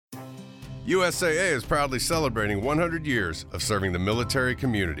USAA is proudly celebrating 100 years of serving the military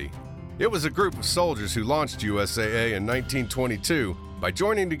community. It was a group of soldiers who launched USAA in 1922 by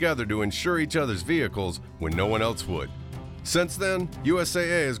joining together to insure each other's vehicles when no one else would. Since then,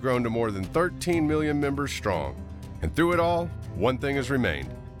 USAA has grown to more than 13 million members strong. And through it all, one thing has remained.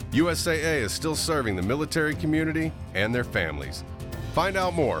 USAA is still serving the military community and their families. Find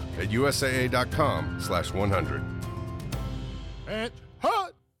out more at usaa.com/100. And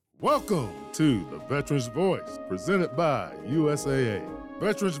hot! Welcome to the Veterans Voice, presented by USAA.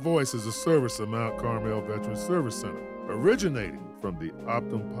 Veterans Voice is a service of Mount Carmel Veterans Service Center, originating from the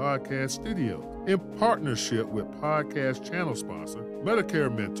OPTUM Podcast Studio in partnership with podcast channel sponsor,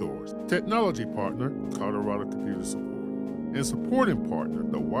 Medicare Mentors, technology partner, Colorado Computer Support, and supporting partner,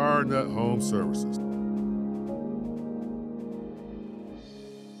 the WireNut Home Services.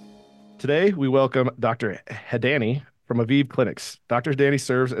 Today, we welcome Dr. Hadanny from Aviv Clinics. Dr. Hadanny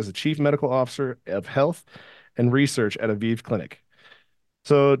serves as the Chief Medical Officer of Health and Research at Aviv Clinic.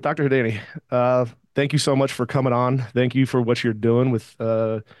 So, Dr. Hadanny, thank you so much for coming on. Thank you for what you're doing with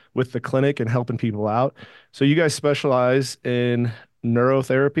the clinic and helping people out. So, you guys specialize in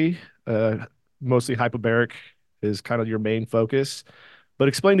neurotherapy, mostly hyperbaric is kind of your main focus. But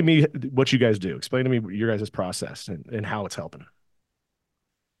explain to me what you guys do. Explain to me your guys' process and how it's helping.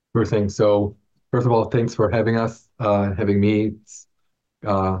 Sure thing. So, first of all, thanks for having us, having me. It's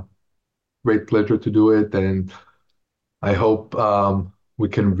great pleasure to do it, and I hope we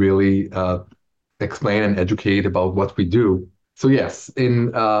can really explain and educate about what we do. So yes,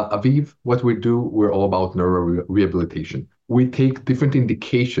 in Aviv, what we do, we're all about neuro rehabilitation. We take different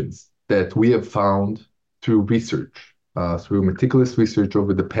indications that we have found through research, through meticulous research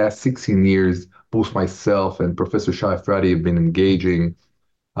over the past 16 years. Both myself and Professor Shai Fradi have been engaging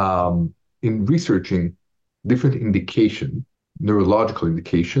in researching different neurological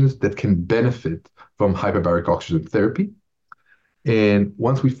indications that can benefit from hyperbaric oxygen therapy. And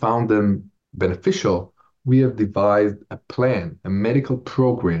once we found them beneficial, we have devised a plan, a medical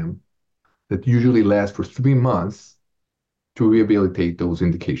program that usually lasts for 3 months to rehabilitate those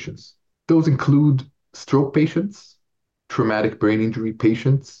indications. Those include stroke patients, traumatic brain injury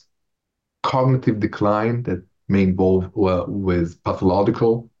patients, cognitive decline that may involve with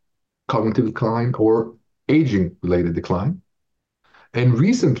pathological cognitive decline or aging-related decline, and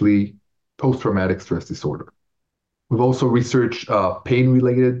recently, post-traumatic stress disorder. We've also researched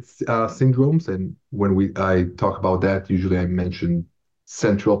pain-related syndromes, and when I talk about that, usually I mention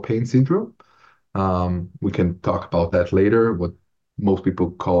central pain syndrome. We can talk about that later, what most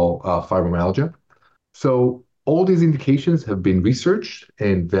people call fibromyalgia. So all these indications have been researched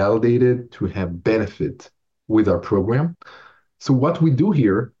and validated to have benefit with our program. So what we do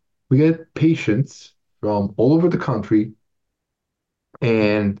here, we get patients from all over the country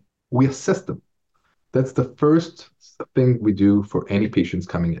and we assess them. That's the first thing we do for any patients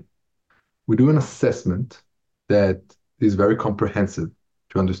coming in. We do an assessment that is very comprehensive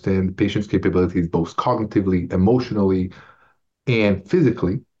to understand the patient's capabilities, both cognitively, emotionally, and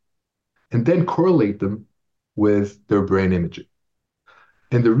physically, and then correlate them with their brain imaging.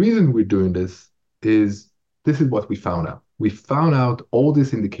 And the reason we're doing this is what we found out. We found out all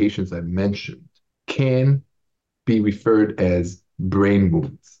these indications I mentioned can be referred as brain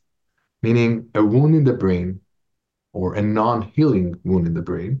wounds, meaning a wound in the brain or a non-healing wound in the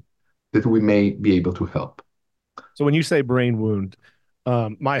brain that we may be able to help. So when you say brain wound,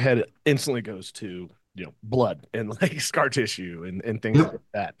 my head instantly goes to blood and like scar tissue and things like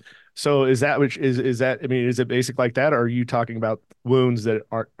that. So is that I mean, is it basic like that, or are you talking about wounds that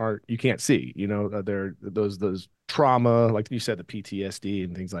aren't you can't see? They're those trauma, like you said, the PTSD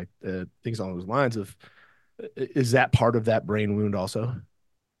and things along those lines of. Is that part of that brain wound also?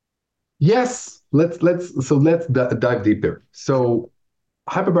 Yes. Let's dive deeper. So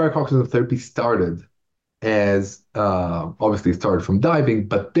hyperbaric oxygen therapy started as obviously started from diving,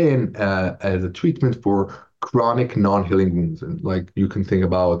 but then as a treatment for chronic non-healing wounds. And like you can think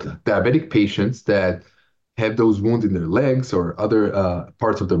about diabetic patients that have those wounds in their legs or other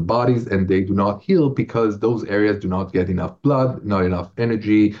parts of their bodies, and they do not heal because those areas do not get enough blood, not enough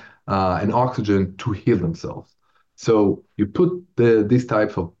energy, and oxygen to heal themselves. So you put these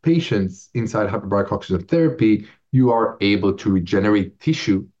types of patients inside hyperbaric oxygen therapy, you are able to regenerate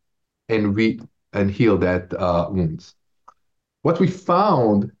tissue and heal that wounds. What we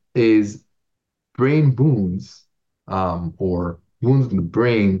found is brain wounds or wounds in the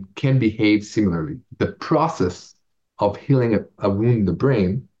brain can behave similarly. The process of healing a wound in the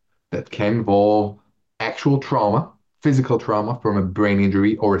brain that can involve actual trauma, physical trauma from a brain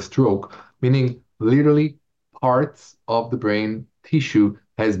injury or a stroke, meaning literally parts of the brain tissue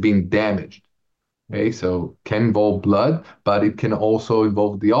has been damaged. Okay, so can involve blood, but it can also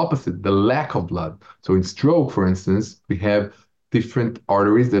involve the opposite, the lack of blood. So in stroke, for instance, we have different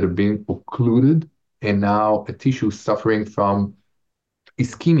arteries that have been occluded, and now a tissue suffering from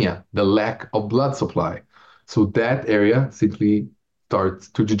ischemia, the lack of blood supply. So that area simply starts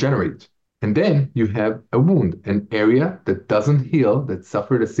to degenerate. And then you have a wound, an area that doesn't heal, that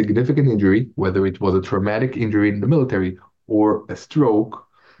suffered a significant injury, whether it was a traumatic injury in the military or a stroke,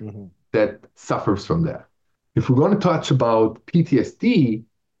 that suffers from that. If we're going to touch about PTSD,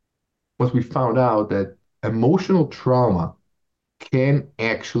 what we found out that emotional trauma can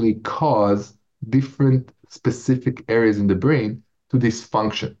actually cause different specific areas in the brain to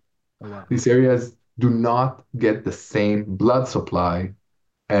dysfunction. Oh, wow. These areas do not get the same blood supply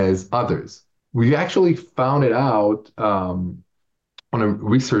as others. We actually found it out on a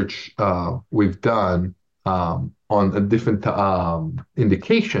research we've done on a different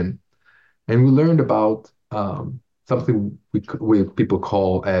indication, and we learned about something we people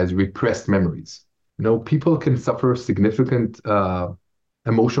call as repressed memories. People can suffer significant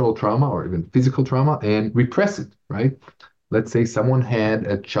emotional trauma or even physical trauma and repress it, right? Let's say someone had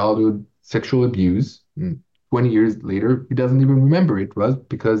a childhood sexual abuse. 20 years later, he doesn't even remember it, was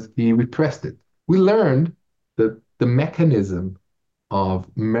because he repressed it. We learned that the mechanism of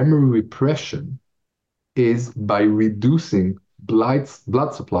memory repression is by reducing blood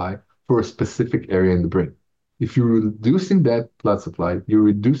supply for a specific area in the brain. If you're reducing that blood supply, you're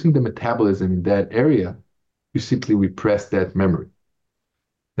reducing the metabolism in that area, you simply repress that memory.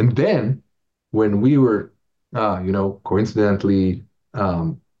 And then when we were, coincidentally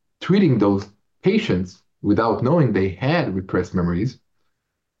treating those patients without knowing they had repressed memories,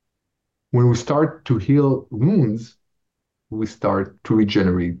 when we start to heal wounds, we start to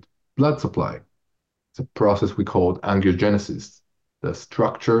regenerate blood supply. It's a process we call angiogenesis, the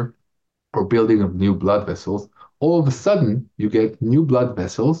structure or building of new blood vessels. All of a sudden, you get new blood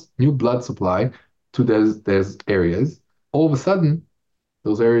vessels, new blood supply to those areas. All of a sudden,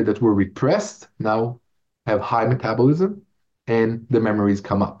 those areas that were repressed now have high metabolism and the memories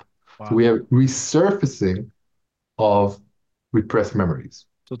come up. Wow. So we have resurfacing of repressed memories.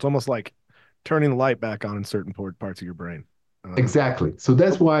 So it's almost like turning the light back on in certain parts of your brain. Exactly. So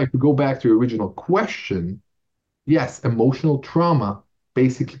that's why, if we go back to your original question, yes, emotional trauma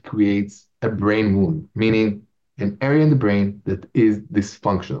basically creates a brain wound, meaning an area in the brain that is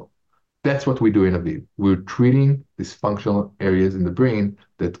dysfunctional. That's what we do in Aviv. We're treating dysfunctional areas in the brain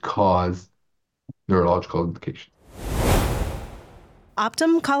that cause neurological indications.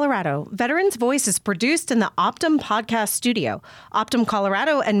 OPTUM Colorado. Veterans Voice is produced in the OPTUM Podcast Studio. OPTUM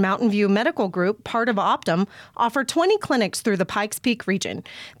Colorado and Mountain View Medical Group, part of OPTUM, offer 20 clinics through the Pikes Peak region.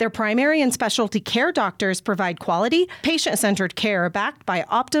 Their primary and specialty care doctors provide quality, patient-centered care backed by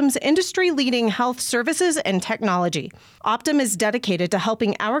OPTUM's industry-leading health services and technology. OPTUM is dedicated to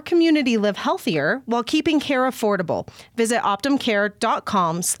helping our community live healthier while keeping care affordable. Visit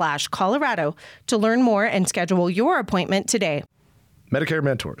optumcare.com/Colorado to learn more and schedule your appointment today. Medicare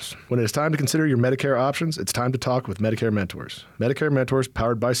Mentors. When it is time to consider your Medicare options, it's time to talk with Medicare Mentors. Medicare Mentors,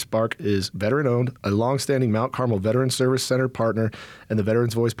 powered by Spark, is veteran-owned, a long-standing Mount Carmel Veterans Service Center partner, and the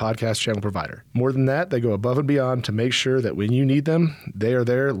Veterans Voice podcast channel provider. More than that, they go above and beyond to make sure that when you need them, they are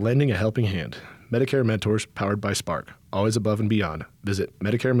there lending a helping hand. Medicare Mentors, powered by Spark. Always above and beyond. Visit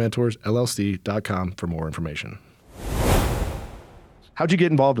MedicareMentorsLLC.com for more information. How'd you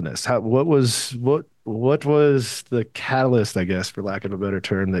get involved in this? What was the catalyst, I guess, for lack of a better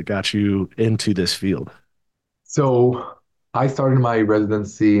term, that got you into this field? So I started my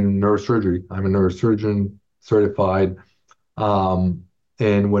residency in neurosurgery. I'm a neurosurgeon certified.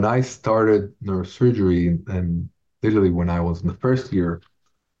 And when I started neurosurgery, and literally when I was in the first year,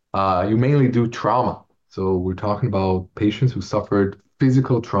 you mainly do trauma. So we're talking about patients who suffered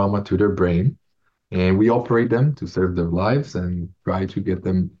physical trauma to their brain, and we operate them to save their lives and try to get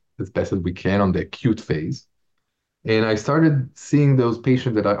them as best as we can on the acute phase. And I started seeing those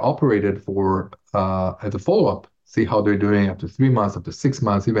patients that I operated for as a follow-up, see how they're doing after 3 months, after 6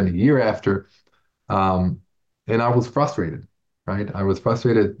 months, even a year after. And I was frustrated, right? I was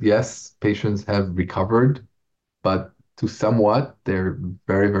frustrated. Yes, patients have recovered, but to somewhat, they're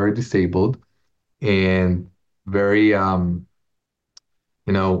very, very disabled and very,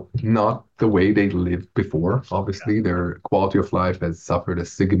 not the way they lived before. Obviously, their quality of life has suffered a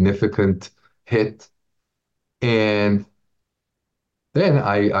significant hit. And then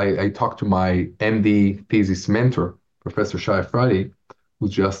I talked to my MD thesis mentor, Professor Shai Friday, who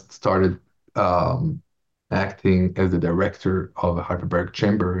just started acting as the director of a hyperbaric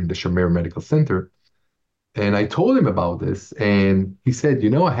chamber in the Shamir Medical Center. And I told him about this, and he said,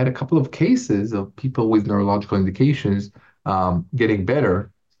 I had a couple of cases of people with neurological indications getting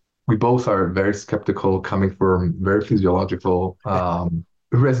better. We both are very skeptical, coming from very physiological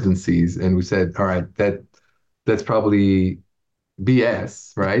residencies, and we said, all right, that's probably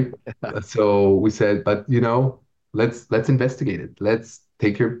BS, right? So we said, but let's investigate it. Let's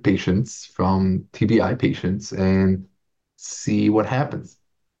take your patients from TBI patients and see what happens.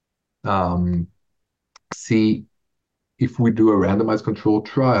 See if we do a randomized controlled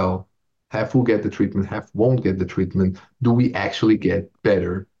trial, half will get the treatment, half won't get the treatment. Do we actually get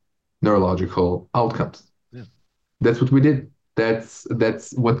better neurological outcomes? Yeah. That's what we did. That's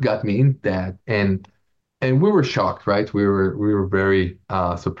what got me in that, and we were shocked, right? We were very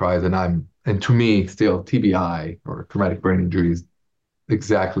surprised, and to me still TBI or traumatic brain injury is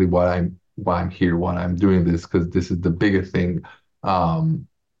exactly why I'm here, why I'm doing this, because this is the biggest thing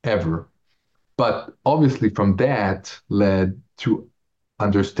ever. But obviously, from that led to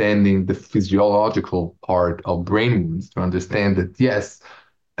understanding the physiological part of brain wounds, to understand that, yes,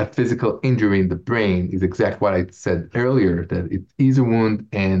 a physical injury in the brain is exactly what I said earlier, that it is a wound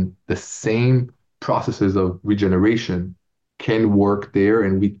and the same processes of regeneration can work there,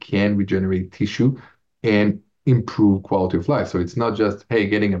 and we can regenerate tissue and improve quality of life. So it's not just, hey,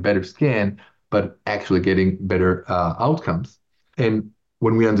 getting a better scan, but actually getting better outcomes. And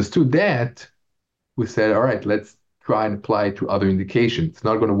when we understood that, we said, all right, let's try and apply it to other indications. It's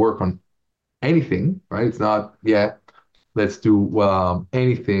not going to work on anything, right? It's not, let's do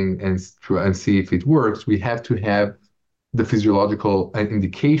anything and try and see if it works. We have to have the physiological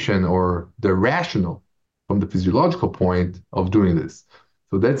indication or the rationale from the physiological point of doing this.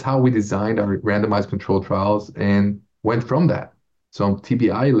 So that's how we designed our randomized controlled trials and went from that. So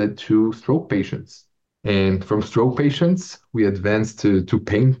TBI led to stroke patients. And from stroke patients, we advanced to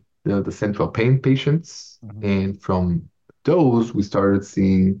pain, the central pain patients. Mhm. And from those, we started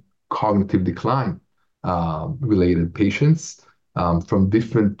seeing cognitive decline related patients from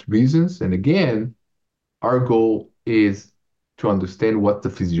different reasons. And again, our goal is to understand what the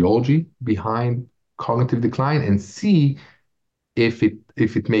physiology behind cognitive decline and see if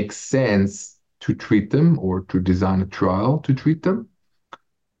it makes sense to treat them or to design a trial to treat them.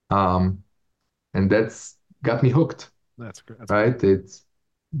 And that's got me hooked. That's great. Right?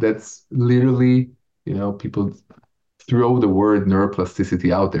 That's literally, people throw the word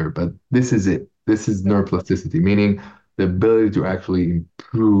neuroplasticity out there, but this is it. This is neuroplasticity, meaning the ability to actually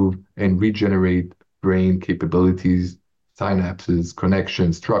improve and regenerate brain capabilities, synapses,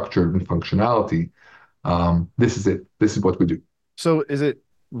 connections, structure, and functionality. This is it. This is what we do. So is it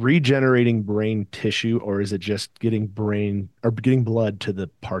regenerating brain tissue, or is it just getting blood to the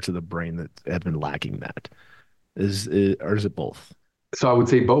parts of the brain that have been lacking that? Or is it both? So I would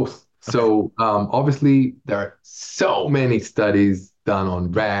say both. Okay. So obviously, there are so many studies done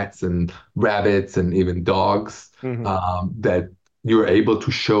on rats and rabbits and even dogs that you're able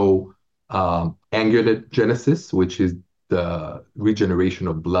to show angiogenesis, which is the regeneration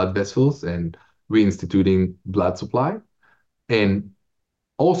of blood vessels and reinstituting blood supply, and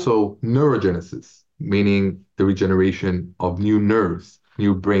also neurogenesis, meaning the regeneration of new nerves,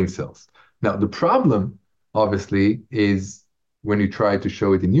 new brain cells. Now, the problem, obviously, is when you try to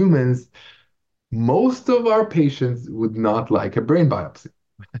show it in humans, most of our patients would not like a brain biopsy.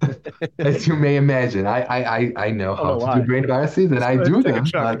 As you may imagine, I know how to do brain biopsies, and I do them.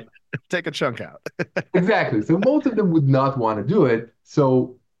 Take a chunk out. Exactly. So most of them would not want to do it.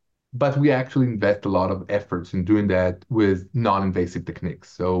 But we actually invest a lot of efforts in doing that with non-invasive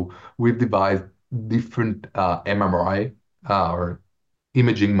techniques. So we've devised different MRI or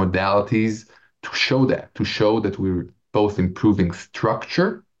imaging modalities to show that we're both improving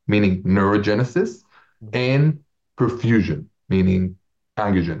structure, meaning neurogenesis, and perfusion, meaning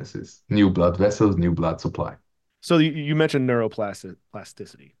angiogenesis, new blood vessels, new blood supply. So you mentioned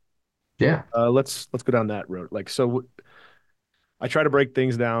neuroplasticity. Yeah. Let's go down that road. So I try to break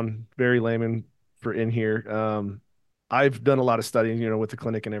things down very layman for in here. I've done a lot of studying, with the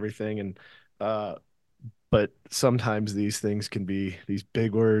clinic and everything, and but sometimes these things can be these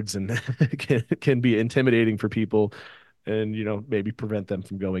big words and can be intimidating for people, and maybe prevent them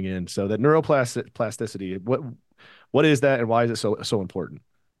from going in. So that neuroplasticity, what is that, and why is it so important?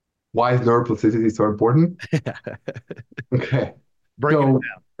 Why is neuroplasticity so important? Okay. Breaking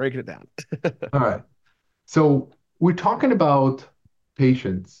it down. All right. So we're talking about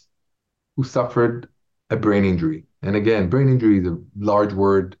patients who suffered a brain injury. And again, brain injury is a large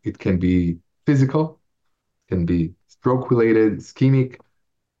word. It can be physical, it can be stroke-related, ischemic,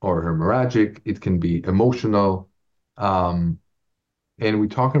 or hemorrhagic. It can be emotional. And we're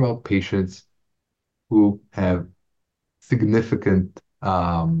talking about patients who have significant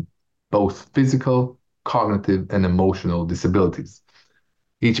both physical, cognitive, and emotional disabilities.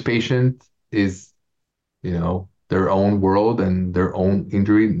 Each patient is, their own world and their own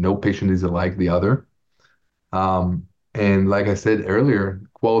injury. No patient is alike the other. And like I said earlier,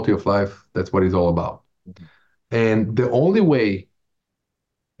 quality of life, that's what it's all about. And the only way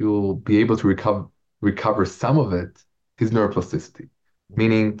you'll be able to recover some of it is neuroplasticity,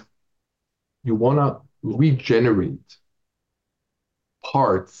 meaning you want to regenerate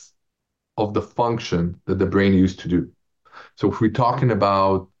parts of the function that the brain used to do. So if we're talking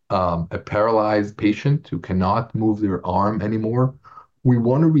about a paralyzed patient who cannot move their arm anymore, we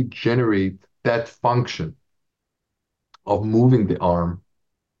want to regenerate that function of moving the arm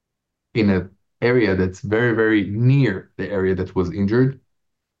in an area that's very, very near the area that was injured,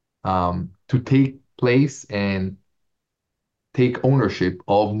 to take place and take ownership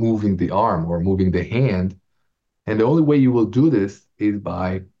of moving the arm or moving the hand. And the only way you will do this is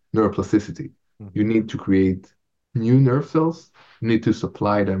by neuroplasticity. You need to create new nerve cells, you need to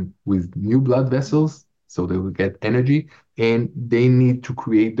supply them with new blood vessels so they will get energy, and they need to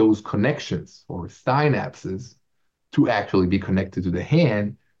create those connections or synapses to actually be connected to the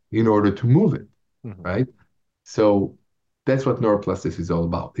hand in order to move it, right? So that's what neuroplasticity is all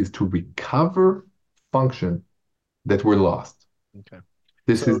about, is to recover function that were lost. Okay.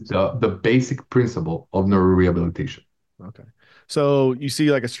 This is the basic principle of neurorehabilitation. Okay. So you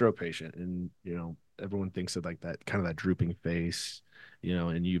see like a stroke patient and, everyone thinks of like that kind of that drooping face,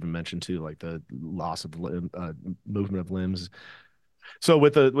 and you even mentioned too, like the loss of movement of limbs. So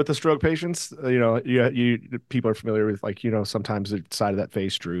with the stroke patients, you people are familiar with like, sometimes the side of that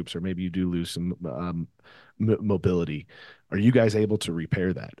face droops, or maybe you do lose some mobility. Are you guys able to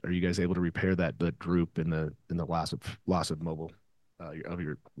repair that? Are you guys able to repair that the droop and the loss of mobile of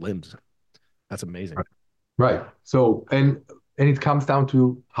your limbs? That's amazing. Right. So and it comes down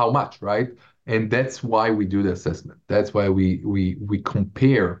to how much, right? And that's why we do the assessment. That's why we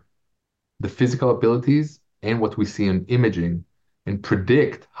compare the physical abilities and what we see in imaging and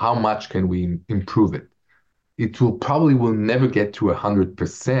predict how much can we improve it. It will never get to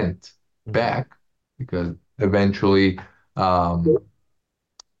 100% back, because eventually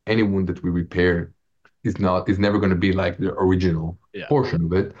any wound that we repair is never going to be like the original portion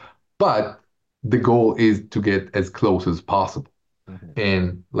of it. But the goal is to get as close as possible.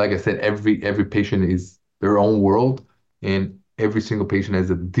 And like I said, every patient is their own world, and every single patient has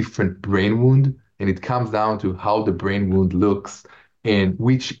a different brain wound, and it comes down to how the brain wound looks and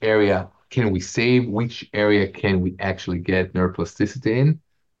which area can we save, which area can we actually get neuroplasticity in,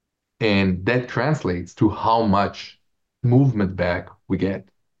 and that translates to how much movement back we get.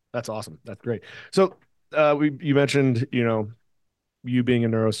 That's awesome. That's great. So you mentioned, you being a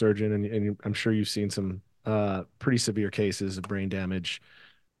neurosurgeon, and I'm sure you've seen some pretty severe cases of brain damage.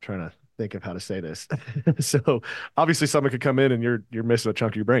 I'm trying to think of how to say this. So obviously someone could come in and you're missing a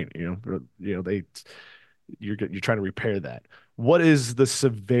chunk of your brain, you're trying to repair that. What is the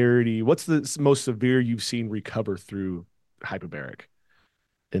severity? What's the most severe you've seen recover through hyperbaric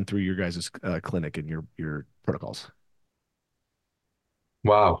and through your guys' clinic and your protocols?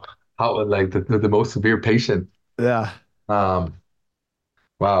 Wow. How, like the most severe patient? Yeah.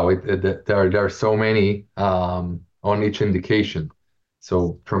 Wow, there are so many on each indication.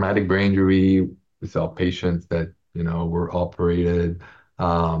 So traumatic brain injury, we saw patients that were operated,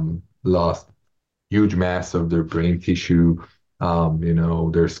 lost huge mass of their brain tissue.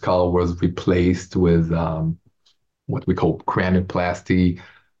 Their skull was replaced with what we call cranioplasty.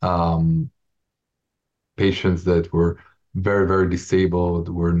 Patients that were very, very disabled,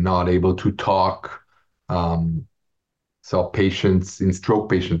 were not able to talk. Saw stroke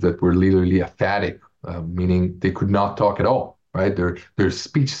patients that were literally aphatic, meaning they could not talk at all, right? Their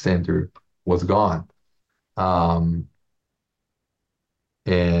speech center was gone. And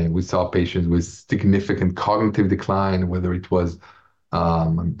we saw patients with significant cognitive decline, whether it was,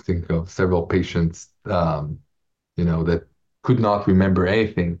 I'm thinking of several patients, that could not remember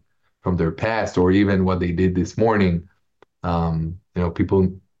anything from their past or even what they did this morning.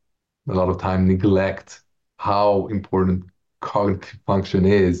 People a lot of time neglect how important cognitive function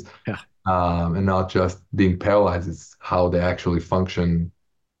is, and not just being paralyzed, it's how they actually function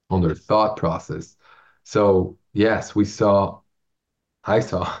on their thought process. So yes, I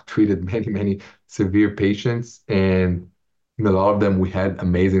saw treated many, many severe patients, and in a lot of them we had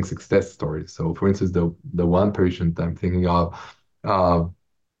amazing success stories. So for instance, the one patient I'm thinking of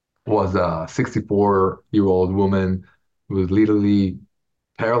was a 64-year-old woman who was literally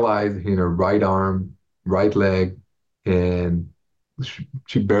paralyzed in her right arm, right leg, and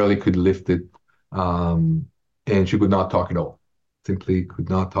she barely could lift it and she could not talk at all. Simply could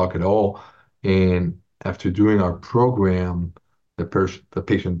not talk at all. And after doing our program, the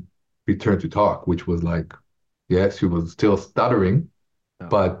patient returned to talk, which was like, yes, she was still stuttering, Oh,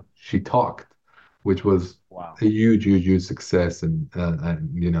 but she talked, which was wow. a huge, huge, huge success. And and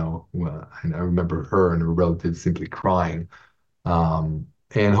I remember her and her relatives simply crying.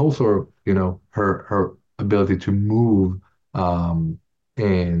 And also, her ability to move, and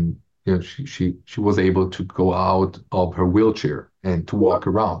she was able to go out of her wheelchair and to walk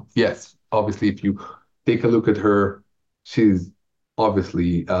around. Yes, obviously, if you take a look at her, she's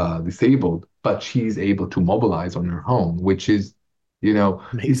obviously disabled, but she's able to mobilize on her own, which is, it's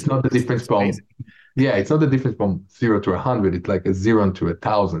Amazing. not the difference It's from, amazing. yeah, it's not the difference from 0 to 100. It's like a 0 to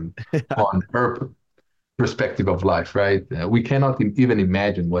 1,000 on her perspective of life, right? We cannot even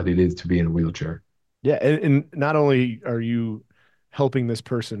imagine what it is to be in a wheelchair. Yeah, and not only are you helping this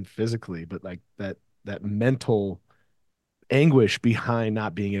person physically, but like that mental anguish behind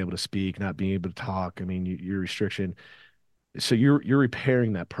not being able to speak, not being able to talk. I mean, your restriction. So you're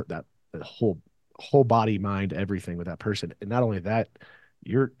repairing that whole body, mind, everything with that person. And not only that,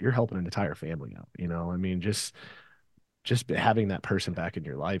 you're helping an entire family out. I mean, just having that person back in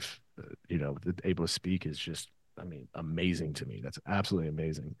your life, able to speak is just, I mean, amazing to me. That's absolutely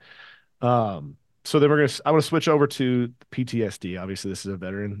amazing. So then I want to switch over to PTSD. Obviously, this is a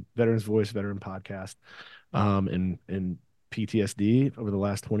veteran's voice, veteran podcast. And PTSD over the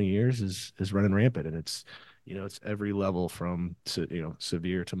last 20 years is running rampant, and it's every level from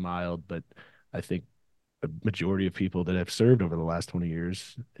severe to mild. But I think a majority of people that have served over the last 20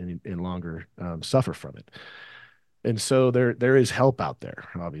 years and longer suffer from it. And so there is help out there.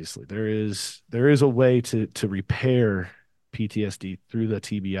 Obviously, there is a way to repair PTSD through the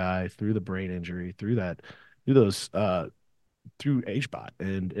TBI, through the brain injury, through those through HBOT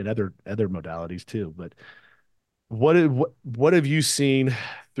and other modalities too. But what have you seen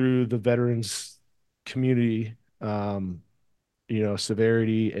through the veterans community,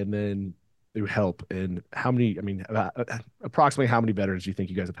 severity, and then through help, and how many? I mean, approximately how many veterans do you think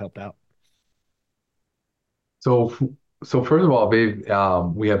you guys have helped out? So, so first of all,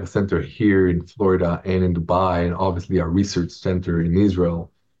 we have a center here in Florida and in Dubai, and obviously our research center in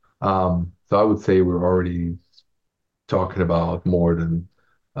Israel. So I would say we're already talking about more than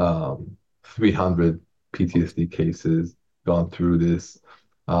 300 PTSD cases gone through this.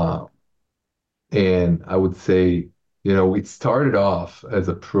 Uh, and I would say, it started off as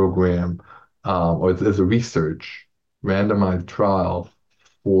a program, or as a research randomized trial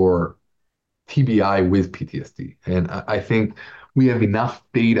for TBI with PTSD. And I think we have enough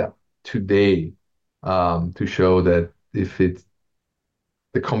data today, to show that if it's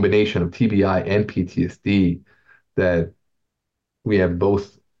the combination of TBI and PTSD, that we have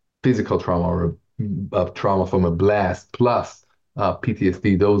both physical trauma or trauma from a blast plus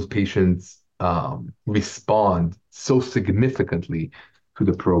PTSD. Those patients respond so significantly to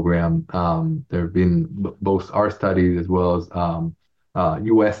the program. There have been both our studies as well as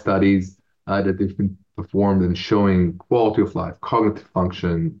US studies that they've been performed and showing quality of life, cognitive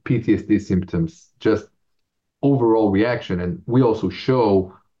function, PTSD symptoms, just overall reaction. And we also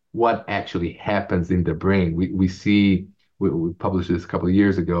show what actually happens in the brain. We published this a couple of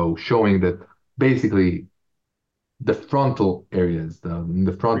years ago, showing that basically the frontal areas,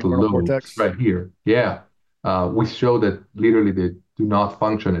 the frontal Prefrontal lobes cortex. right here, yeah, we show that literally they do not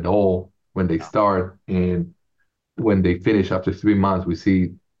function at all when they start, and when they finish after 3 months, we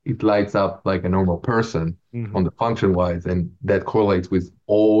see it lights up like a normal person on Mm-hmm. the function wise, and that correlates with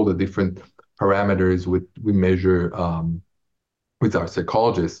all the different parameters we measure with our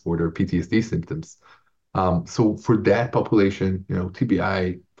psychologists for their PTSD symptoms. So for that population,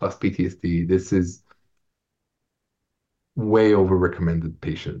 TBI plus PTSD, this is way over recommended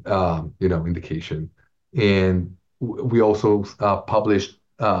patient, indication. And we also published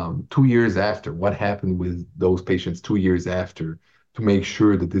 2 years after what happened with those patients 2 years after, to make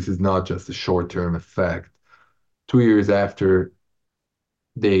sure that this is not just a short-term effect. 2 years after,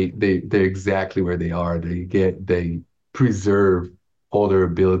 they're exactly where they are. They preserve all their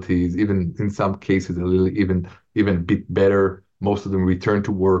abilities, even in some cases a little even a bit better. Most of them return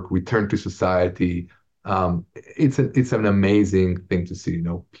to work, return to society. It's an amazing thing to see,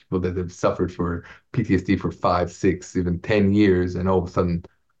 people that have suffered for PTSD for 5, 6, even 10 years, and all of a sudden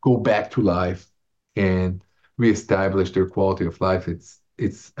go back to life and reestablish their quality of life.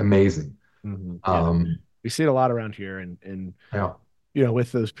 It's amazing. Mm-hmm. Yeah, Um, we see it a lot around here, and yeah.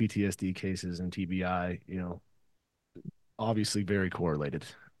 with those PTSD cases and TBI, obviously very correlated.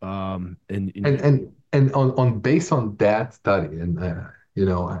 And And on based on that study, and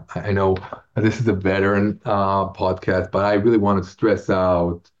I know this is a veteran podcast, but I really want to stress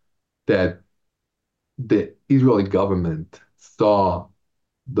out that the Israeli government saw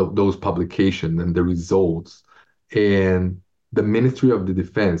those publications and the results, and the Ministry of the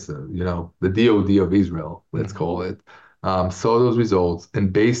Defense, the DoD of Israel, let's call it, saw those results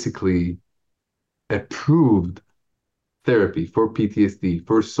and basically approved therapy for PTSD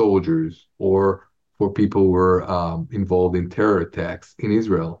for soldiers or for people who were involved in terror attacks in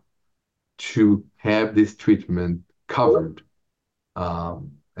Israel to have this treatment covered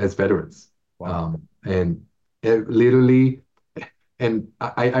as veterans. Wow. And it literally, and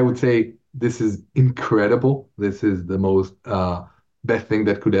I would say this is incredible. This is the most best thing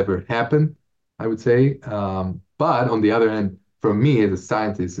that could ever happen, I would say. But on the other hand, for me as a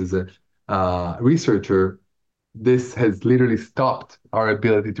scientist, as a researcher, this has literally stopped our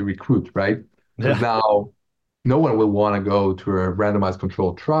ability to recruit, right? Because Yeah. now no one will want to go to a randomized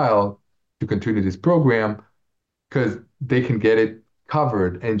controlled trial to continue this program because they can get it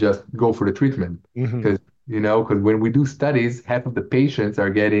covered and just go for the treatment. Mhm. Because when we do studies, half of the patients are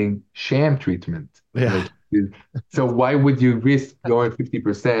getting sham treatment. Yeah. So why would you risk going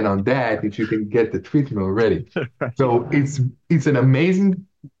 50% on that if you can get the treatment already? So it's an amazing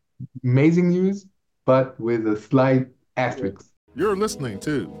news, but with a slight asterisk. You're listening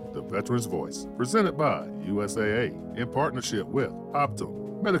to The Veterans Voice, presented by USAA in partnership with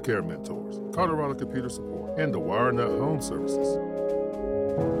OPTUM, Medicare Mentors, Colorado Computer Support, and the WireNut Home Services.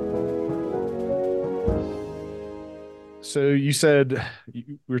 So you said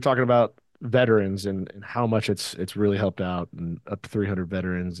we were talking about veterans and how much it's really helped out, and up to 300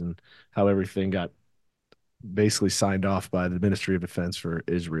 veterans, and how everything got basically signed off by the Ministry of Defense for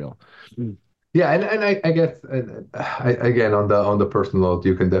Israel. Yeah, and I guess again on the personal note,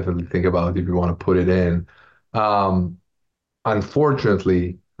 you can definitely think about if you want to put it in.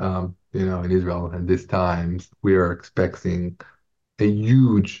 Unfortunately, in Israel at this times, we are expecting a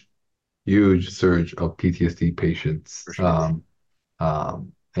huge surge of PTSD patients. For sure.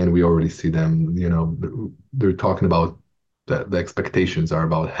 And we already see them, they're talking about the expectations are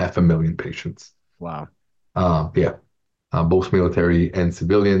about 500,000 patients. Wow. Yeah, both military and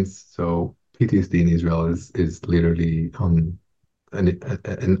civilians. So PTSD in Israel is literally on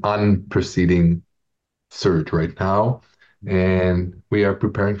an unprecedented surge right now, and we are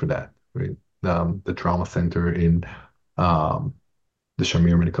preparing for that. Right? The trauma center in the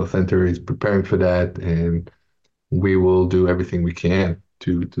Shamir Medical Center is preparing for that, and we will do everything we can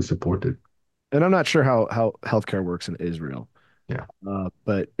to support it. And I'm not sure how healthcare works in Israel. Yeah.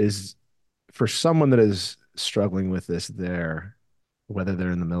 But is for someone that is struggling with this there, whether they're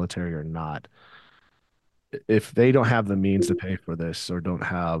in the military or not, if they don't have the means to pay for this or don't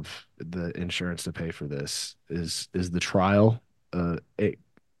have the insurance to pay for this, is the trial a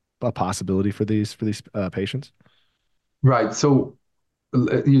possibility for these patients? Right. So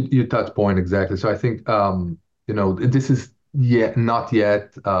you touched point exactly. So I think this is not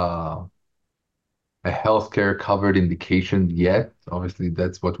yet a healthcare covered indication yet. Obviously,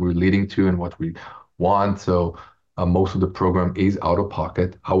 that's what we're leading to and what we want. So most of the program is out of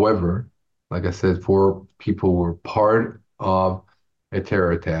pocket. However, like I said, for people who are part of a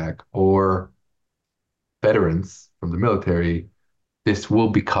terror attack or veterans from the military, this will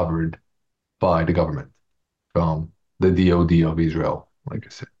be covered by the government from the DoD of Israel, like I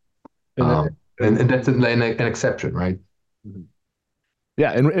said. And that's an exception, right?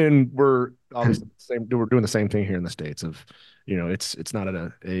 Yeah, and we're obviously we're doing the same thing here in the States of, it's not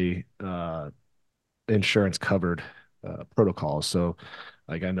a insurance covered protocol. So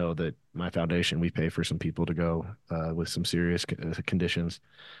like I know that my foundation, we pay for some people to go with some serious conditions.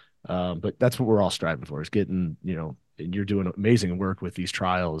 But that's what we're all striving for, is getting, and you're doing amazing work with these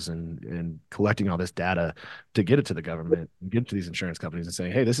trials and collecting all this data to get it to the government and get it to these insurance companies and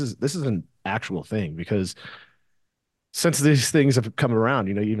saying, hey, this is an actual thing. Because since these things have come around,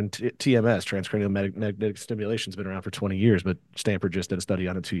 even TMS, transcranial magnetic stimulation, has been around for 20 years, but Stanford just did a study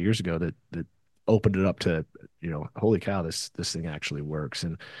on it 2 years ago that opened it up to, holy cow, this thing actually works.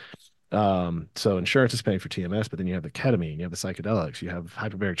 And so insurance is paying for TMS, but then you have the ketamine, you have the psychedelics, you have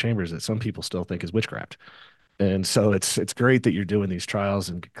hyperbaric chambers that some people still think is witchcraft. And so it's great that you're doing these trials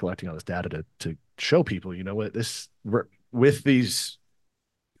and collecting all this data to show people, with these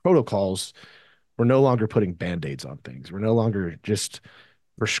protocols, we're no longer putting band-aids on things. We're no longer just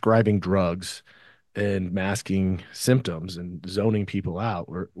prescribing drugs and masking symptoms and zoning people out.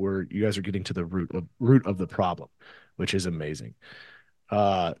 You guys are getting to the root of the problem, which is amazing.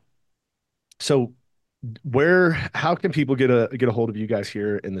 So how can people get a hold of you guys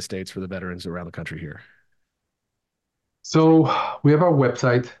here in the States for the veterans around the country here? So we have our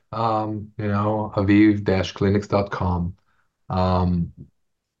website, aviv-clinics.com. Um,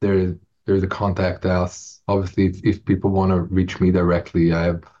 there, there's a contact us. Obviously, if people want to reach me directly,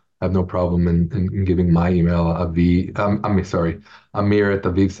 I have no problem in giving my email, Amir at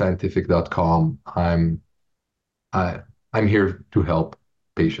avivscientific.com. I, I'm here to help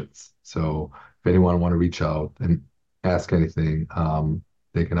patients. So if anyone want to reach out and ask anything,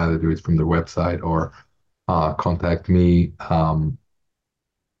 they can either do it from their website or contact me.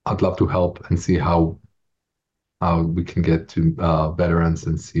 I'd love to help and see how we can get to veterans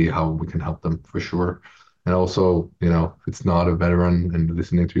and see how we can help them for sure. And also, if it's not a veteran and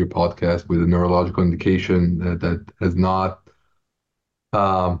listening to your podcast with a neurological indication that has not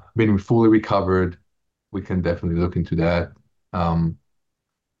been fully recovered, we can definitely look into that. Um,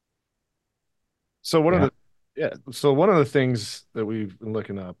 So one of yeah. the so one of the things that we've been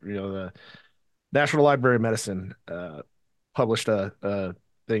looking up, the National Library of Medicine published a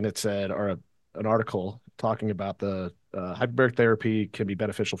thing that said, or an article talking about the hyperbaric therapy can be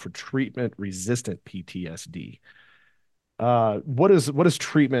beneficial for treatment-resistant PTSD. What does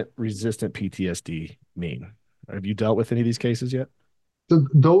treatment-resistant PTSD mean? Have you dealt with any of these cases yet? So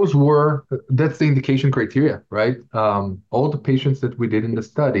that's the indication criteria, right? All the patients that we did in the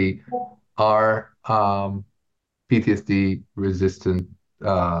study are PTSD resistant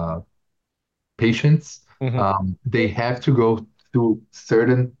patients. Mm-hmm. They have to go through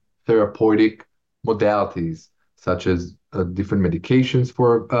certain therapeutic modalities, such as different medications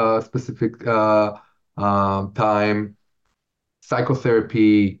for a specific time,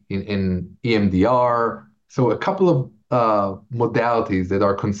 psychotherapy in EMDR. So a couple of modalities that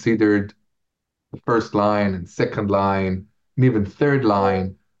are considered the first line and second line, and even third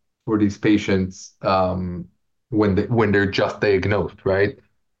line for these patients when they're just diagnosed, right?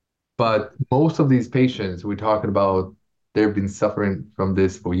 But most of these patients we're talking about, they've been suffering from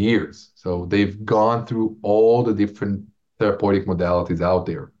this for years. So they've gone through all the different therapeutic modalities out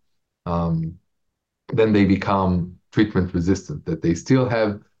there. Um, then they become treatment resistant, that they still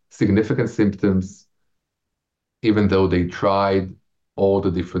have significant symptoms, even though they tried all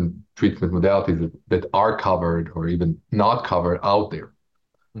the different treatment modalities that are covered or even not covered out there.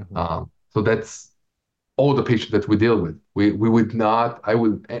 Mm-hmm. So that's all the patients that we deal with. We would not, I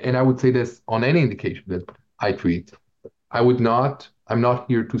would say this on any indication that I treat, I'm not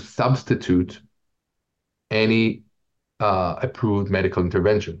here to substitute any approved medical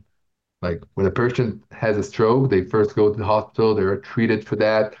intervention. Like when a person has a stroke, they first go to the hospital, they are treated for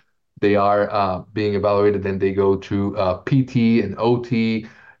that. They are being evaluated, then they go to PT and OT,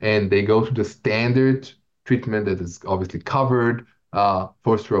 and they go to the standard treatment that is obviously covered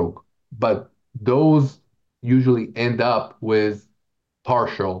for stroke. But those usually end up with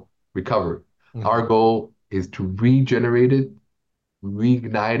partial recovery. Our Mm-hmm. goal is to regenerate it,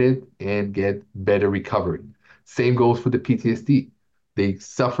 reignite it, and get better recovery. Same goes for the PTSD. They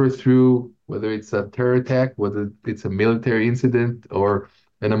suffer through whether it's a terror attack, whether it's a military incident or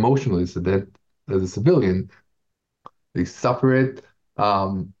an emotional incident as a civilian. They suffer it.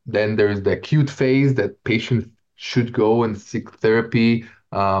 Then there's the acute phase that patients should go and seek therapy.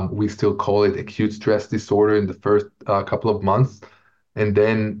 We still call it acute stress disorder in the first couple of months. And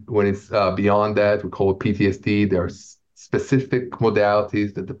then when it's beyond that, we call it PTSD. There are specific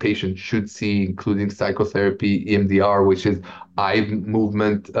modalities that the patient should see, including psychotherapy, EMDR, which is eye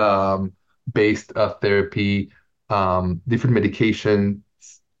movement based therapy, different medication,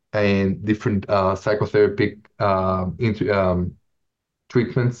 and different psychotherapeutic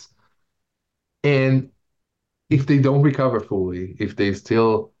treatments. And if they don't recover fully, if they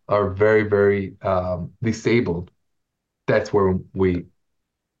still are very, very disabled, that's where we're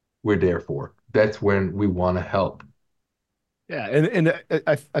there for. That's when we want to help. Yeah, and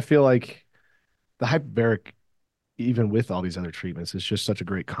I feel like the hyperbaric, even with all these other treatments, is just such a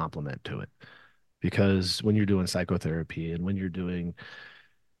great complement to it. Because when you're doing psychotherapy and when you're doing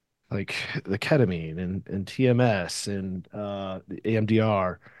like the ketamine and TMS and the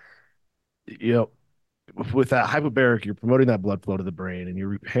AMDR, you know, with that hyperbaric, you're promoting that blood flow to the brain and you're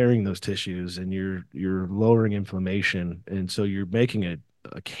repairing those tissues and you're lowering inflammation. And so you're making a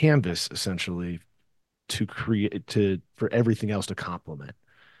canvas essentially to create for everything else to complement.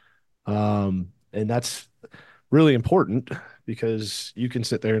 And that's really important because you can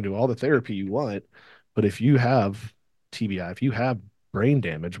sit there and do all the therapy you want, but if you have TBI, if you have brain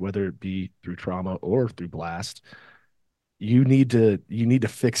damage, whether it be through trauma or through blast, you need to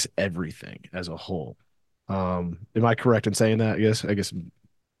fix everything as a whole. Am I correct in saying that? Yes, I guess.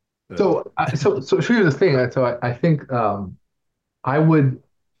 So here's the thing. So I think I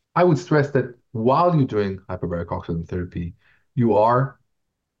would stress that while you're doing hyperbaric oxygen therapy, you are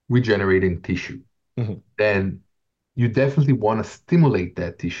regenerating tissue. Mm-hmm. Then you definitely want to stimulate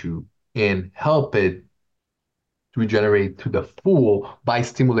that tissue and help it regenerate to the full by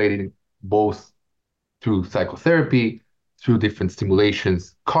stimulating both through psychotherapy, through different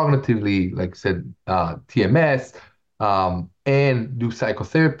stimulations cognitively, like I said, TMS, and do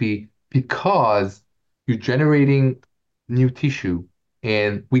psychotherapy because you're generating new tissue.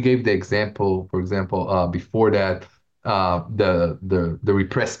 And we gave the example, for example, before that, the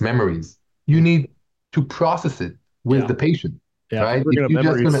repressed memories. You need to process it with Yeah. the patient, Yeah, right? if you're If going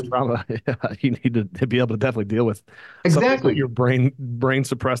to you just memories gonna trauma, yeah, you need to be able to definitely deal with something that exactly. your brain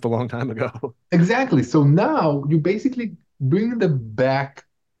suppressed a long time ago. Exactly. So now you basically bring them back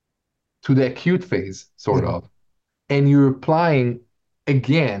to the acute phase, sort Mhm. of, and you're applying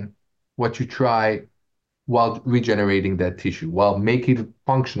again what you try while regenerating that tissue, while making it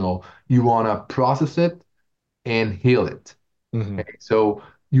functional. You want to process it and heal it. Mhm. Okay? So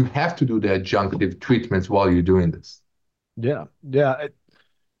you have to do the adjunctive treatments while you're doing this. Yeah, yeah.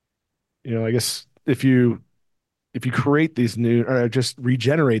 I guess if you create these new or just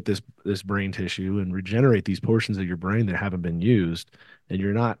regenerate this brain tissue and regenerate these portions of your brain that haven't been used, and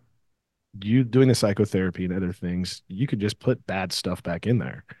you're not you doing the psychotherapy and other things, you could just put bad stuff back in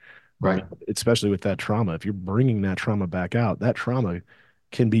there. I Right. mean, especially with that trauma. If you're bringing that trauma back out, that trauma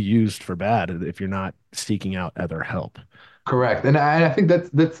can be used for bad if you're not seeking out other help. Correct, and I think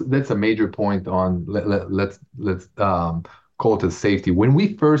that's a major point on let's call it a safety. When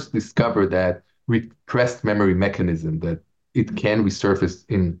we first discovered that repressed memory mechanism that it can resurface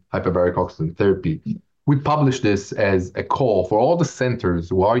in hyperbaric oxygen therapy, we published this as a call for all the centers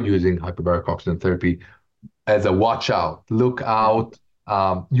who are using hyperbaric oxygen therapy as a watch out, look out.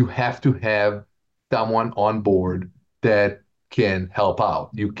 You have to have someone on board that can help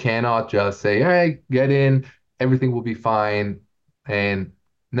out. You cannot just say, hey, get in, everything will be fine. And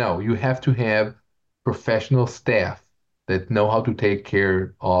no, you have to have professional staff that know how to take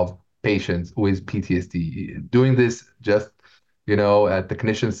care of patients with PTSD. Doing this just, a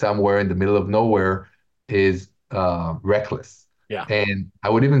technician somewhere in the middle of nowhere is reckless. Yeah. And I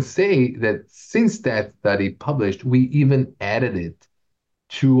would even say that since that study published, we even added it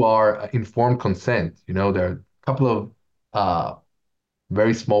to our informed consent. There are a couple of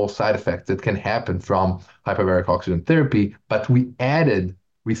very small side effects that can happen from hyperbaric oxygen therapy, but we added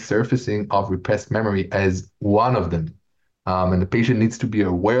resurfacing of repressed memory as one of them. And the patient needs to be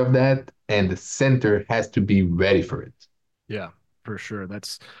aware of that, and the center has to be ready for it. Yeah, for sure.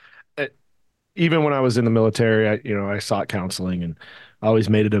 That's even when I was in the military, I sought counseling and I always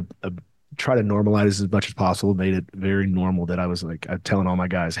made it a try to normalize as much as possible, made it very normal that I was like, I'm telling all my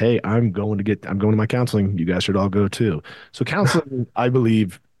guys, hey, I'm going to my counseling. You guys should all go too. So counseling, I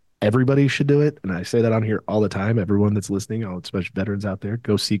believe everybody should do it. And I say that on here all the time. Everyone that's listening, especially veterans out there,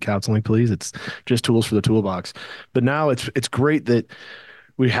 go seek counseling, please. It's just tools for the toolbox. But now it's great that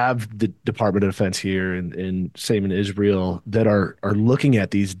we have the Department of Defense here and same in Israel that are looking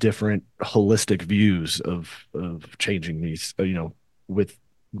at these different holistic views of changing these, with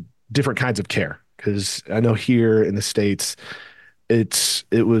different kinds of care. Because I know here in the States,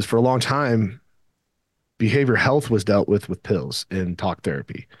 it was for a long time, behavioral health was dealt with pills and talk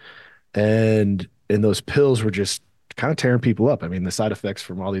therapy. And those pills were just kind of tearing people up. I mean, the side effects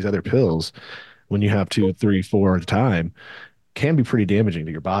from all these other pills, when you have 2, 3, 4 at a time, can be pretty damaging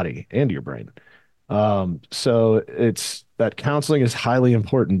to your body and to your brain. So it's that counseling is highly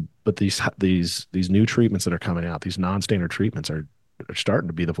important, but these new treatments that are coming out, these non-standard treatments are starting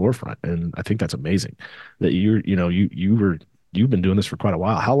to be the forefront. And I think that's amazing that you've been doing this for quite a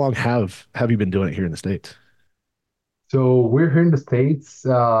while. How long have you been doing it here in the States? So we're here in the States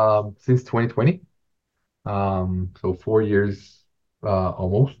since 2020. So 4 years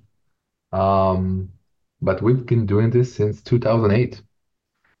almost. But we've been doing this since 2008.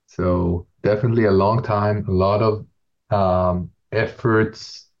 So definitely a long time, a lot of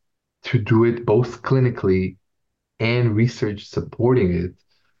efforts to do it both clinically and research supporting it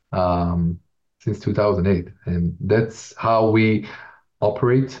since 2008. And that's how we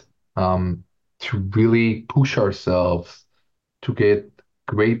operate to really push ourselves to get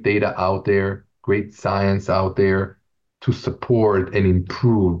great data out there, great science out there to support and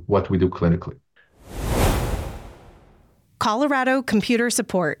improve what we do clinically. Colorado Computer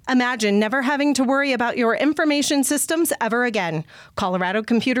Support. Imagine never having to worry about your information systems ever again. Colorado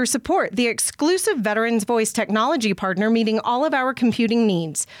Computer Support, the exclusive Veterans Voice technology partner meeting all of our computing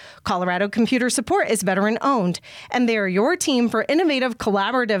needs. Colorado Computer Support is veteran-owned, and they are your team for innovative,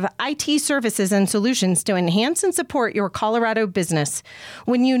 collaborative IT services and solutions to enhance and support your Colorado business.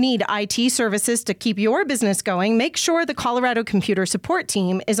 When you need IT services to keep your business going, make sure the Colorado Computer Support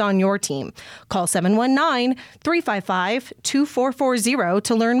team is on your team. Call 719-355-2440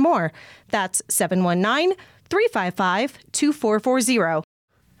 to learn more. That's 719-355-2440.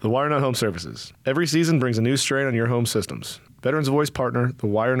 The WireNut Home Services. Every season brings a new strain on your home systems. Veterans Voice partner, the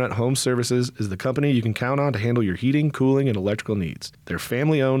WireNut Home Services, is the company you can count on to handle your heating, cooling, and electrical needs. They're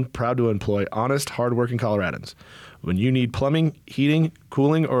family-owned, proud to employ honest, hardworking Coloradans. When you need plumbing, heating,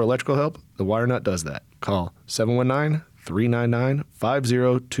 cooling, or electrical help, the WireNut does that. Call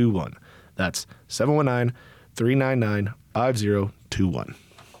 719-399-5021. That's 719-399-5021.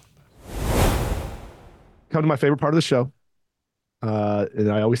 Come to my favorite part of the show. And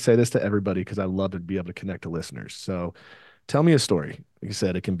I always say this to everybody because I love to be able to connect to listeners. So tell me a story. Like I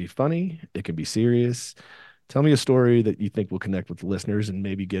said, it can be funny. It can be serious. Tell me a story that you think will connect with the listeners and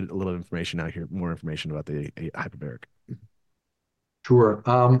maybe get a little information out here, more information about the hyperbaric. Sure.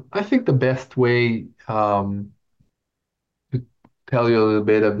 I think the best way to tell you a little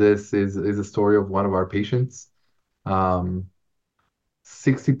bit of this is a story of one of our patients.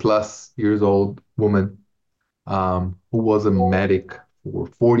 60 plus years old woman who was a medic for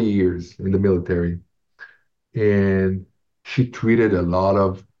 40 years in the military. And she treated a lot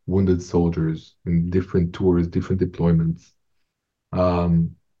of wounded soldiers in different tours, different deployments.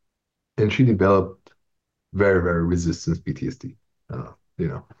 And she developed very, very resistant PTSD.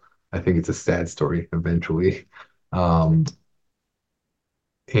 I think it's a sad story eventually.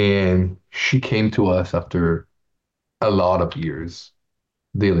 And she came to us after a lot of years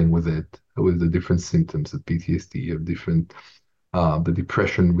dealing with it, with the different symptoms of PTSD, of different, the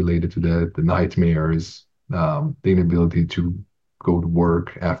depression related to the nightmares, the inability to go to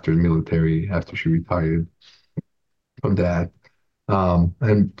work after the military, after she retired from that,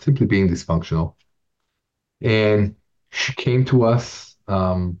 and simply being dysfunctional. And she came to us,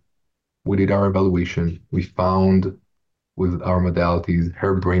 we did our evaluation. We found with our modalities,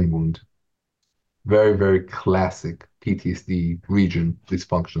 her brain wound, very, very classic PTSD region,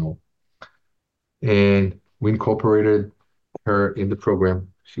 dysfunctional. And we incorporated her in the program.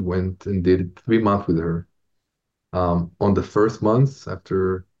 She went and did 3 months with her. On the first month,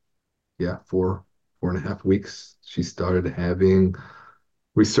 after, 4.5 weeks, she started having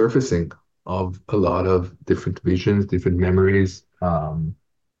resurfacing of a lot of different visions, different memories. And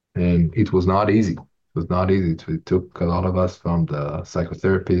it was not easy. It was not easy. It took a lot of us, from the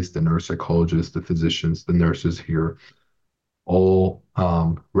psychotherapists, the neuropsychologists, the physicians, the nurses here, all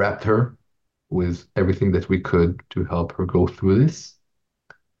wrapped her with everything that we could to help her go through this.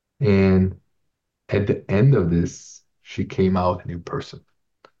 And at the end of this, she came out a new person.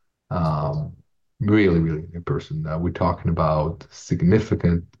 Really, really new person. We're talking about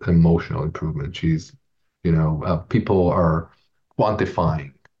significant emotional improvement. She's, people are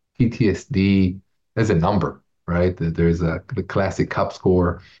quantifying PTSD as a number, right? There's the classic CAP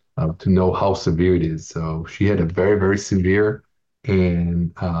score to know how severe it is. So she had a very, very severe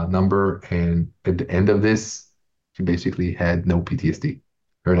number, and at the end of this, she basically had no PTSD.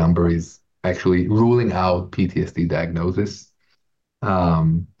 Her number is actually ruling out PTSD diagnosis.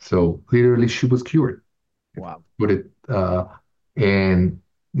 So literally, she was cured. Wow. But and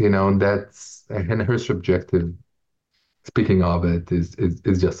her subjective. Speaking of it, is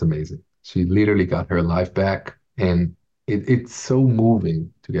just amazing. She literally got her life back, and it's so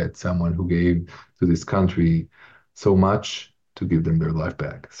moving to get someone who gave to this country so much to give them their life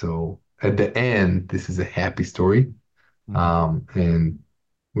back. So at the end, this is a happy story, and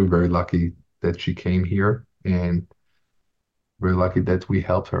we're very lucky that she came here, and we're lucky that we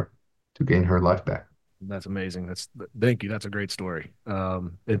helped her to gain her life back. That's amazing. Thank you. That's a great story.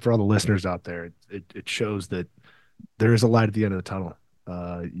 And for all the listeners out there, it shows that there is a light at the end of the tunnel.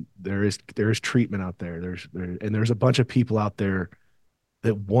 There is treatment out there. There's a bunch of people out there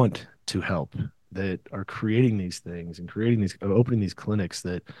that want to help, that are creating these things and opening these clinics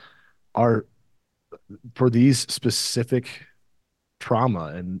that are for these specific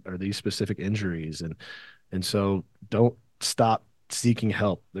trauma or these specific injuries. And so don't stop seeking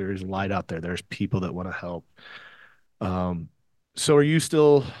help. There's light out there. There's people that want to help. So are you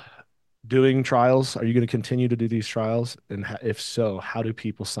still doing trials? Are you going to continue to do these trials? And if so, how do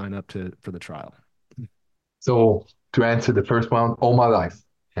people sign up for the trial? So to answer the first one, all my life.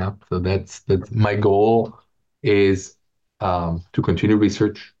 Yeah. So that's my goal is to continue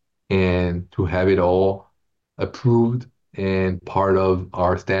research and to have it all approved and part of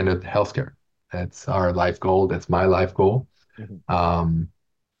our standard healthcare. That's our life goal. That's my life goal. Mm-hmm.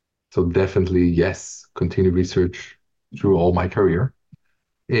 So definitely, yes, continue research through all my career.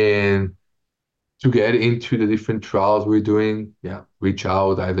 And to get into the different trials we're doing, reach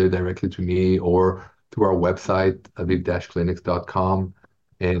out either directly to me or to our website, aviv-clinics.com,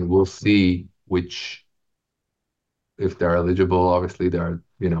 and we'll see if they're eligible. Obviously, they're,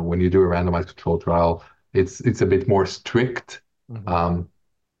 when you do a randomized control trial, it's a bit more strict, Mm-hmm.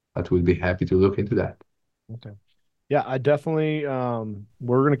 but we'd be happy to look into that. Okay. Yeah, I definitely,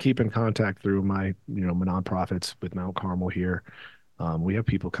 we're going to keep in contact through my nonprofits with Mount Carmel here. We have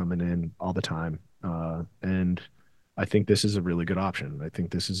people coming in all the time. And I think this is a really good option. I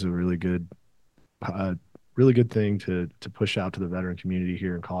think this is a really good thing to push out to the veteran community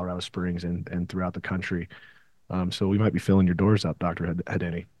here in Colorado Springs and throughout the country. So we might be filling your doors up, Dr.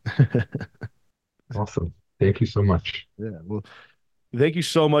 Hadanny. Awesome. Thank you so much. Yeah. Well, thank you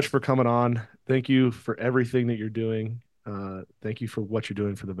so much for coming on. Thank you for everything that you're doing. Thank you for what you're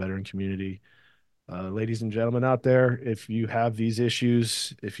doing for the veteran community. Ladies and gentlemen out there, if you have these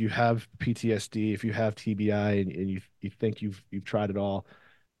issues, if you have PTSD, if you have TBI, and you think you've tried it all,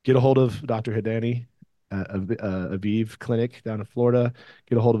 get a hold of Dr. Hadanny at Aviv Clinic down in Florida.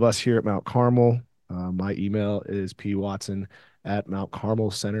 Get a hold of us here at Mount Carmel. My email is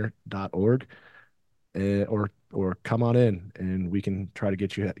pwatson@mountcarmelcenter.org, or come on in and we can try to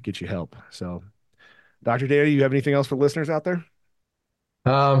get you help. So, Dr. Hadanny, you have anything else for listeners out there?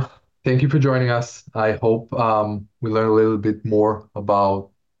 Thank you for joining us. I hope we learn a little bit more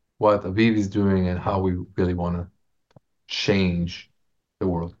about what Aviv is doing and how we really want to change the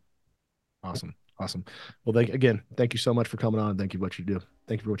world. Awesome. Well, thank you so much for coming on. Thank you for what you do.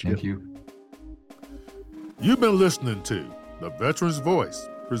 Thank you for what you do. Thank you. You've been listening to The Veteran's Voice,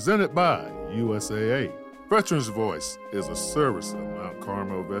 presented by USAA. Veterans Voice is a service of Mount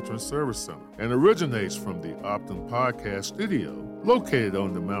Carmel Veterans Service Center and originates from the OPTUM Podcast Studio, located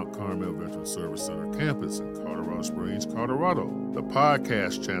on the Mount Carmel Veterans Service Center campus in Colorado Springs, Colorado. The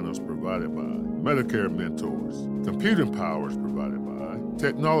podcast channel is provided by Medicare Mentors. Computing power is provided by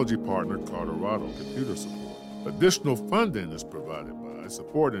Technology Partner Colorado Computer Support. Additional funding is provided by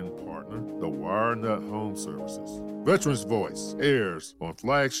supporting partner, the WireNut Home Services. Veterans Voice airs on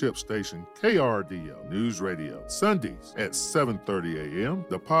flagship station KRDO News Radio Sundays at 7:30 a.m.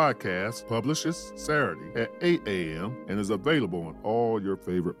 The podcast publishes Saturday at 8 a.m. and is available on all your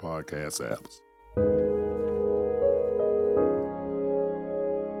favorite podcast apps.